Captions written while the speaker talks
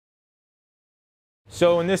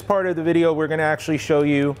So in this part of the video, we're going to actually show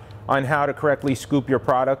you on how to correctly scoop your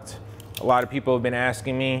product. A lot of people have been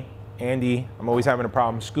asking me, Andy, I'm always having a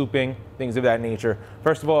problem scooping, things of that nature.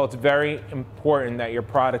 First of all, it's very important that your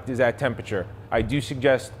product is at temperature. I do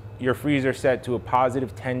suggest your freezer set to a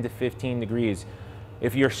positive 10 to 15 degrees.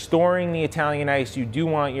 If you're storing the Italian ice, you do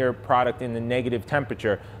want your product in the negative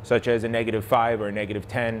temperature, such as a -5 or a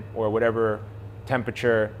 -10 or whatever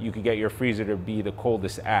temperature you could get your freezer to be the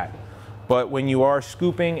coldest at. But when you are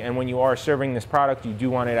scooping and when you are serving this product, you do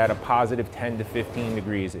want it at a positive 10 to 15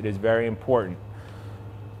 degrees. It is very important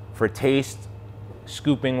for taste,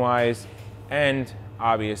 scooping wise, and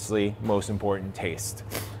obviously most important, taste.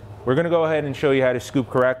 We're gonna go ahead and show you how to scoop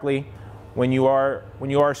correctly. When you are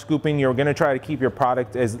scooping, you're gonna try to keep your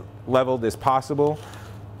product as leveled as possible.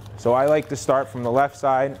 So I like to start from the left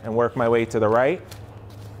side and work my way to the right.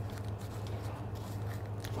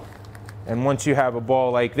 And once you have a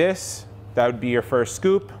ball like this, that would be your first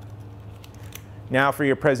scoop. Now for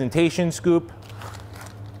your presentation scoop,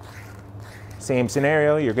 same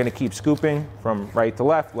scenario, you're gonna keep scooping from right to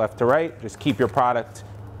left to right. Just keep your product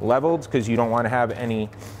leveled because you don't wanna have any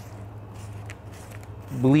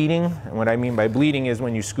bleeding. And what I mean by bleeding is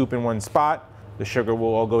when you scoop in one spot, the sugar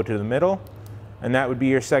will all go to the middle. And that would be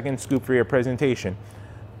your second scoop for your presentation.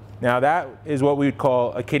 Now that is what we would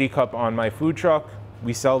call a kitty cup on my food truck.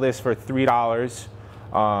 We sell this for $3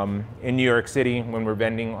 in New York City when we're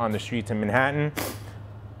vending on the streets in Manhattan.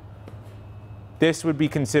 This would be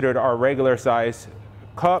considered our regular size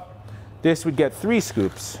cup. This would get 3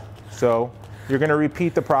 scoops. So you're gonna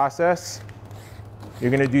repeat the process.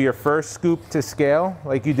 You're gonna do your first scoop to scale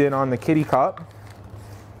like you did on the kitty cup.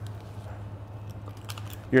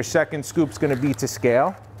 Your second scoop's gonna be to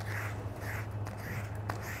scale.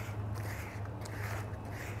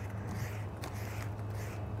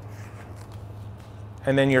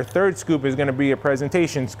 And then your third scoop is gonna be a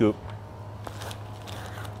presentation scoop.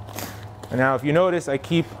 And now if you notice, I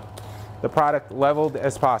keep the product leveled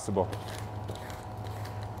as possible.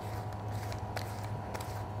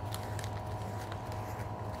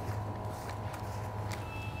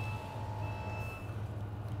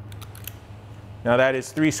 Now that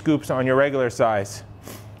is 3 scoops on your regular size.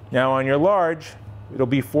 Now on your large, it'll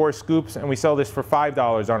be 4 scoops, and we sell this for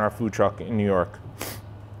 $5 on our food truck in New York.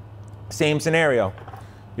 Same scenario.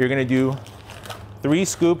 You're gonna do 3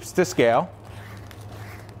 scoops to scale.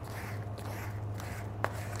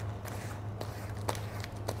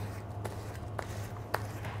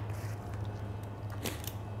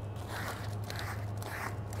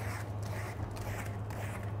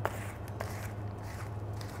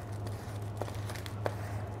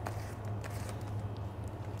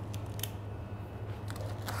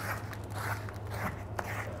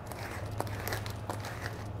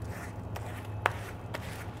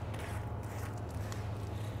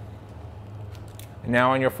 And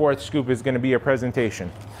now on your 4th scoop is going to be your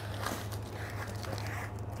presentation.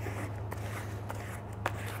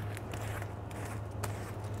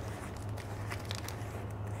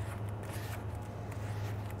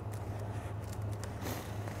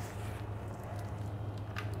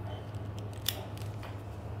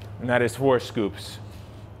 And that is 4 scoops.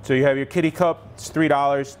 So you have your kitty cup, it's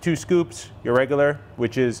 $3, 2 scoops, your regular,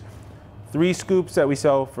 which is 3 scoops that we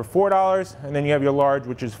sell for $4, and then you have your large,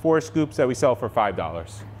 which is 4 scoops that we sell for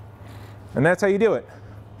 $5. And that's how you do it.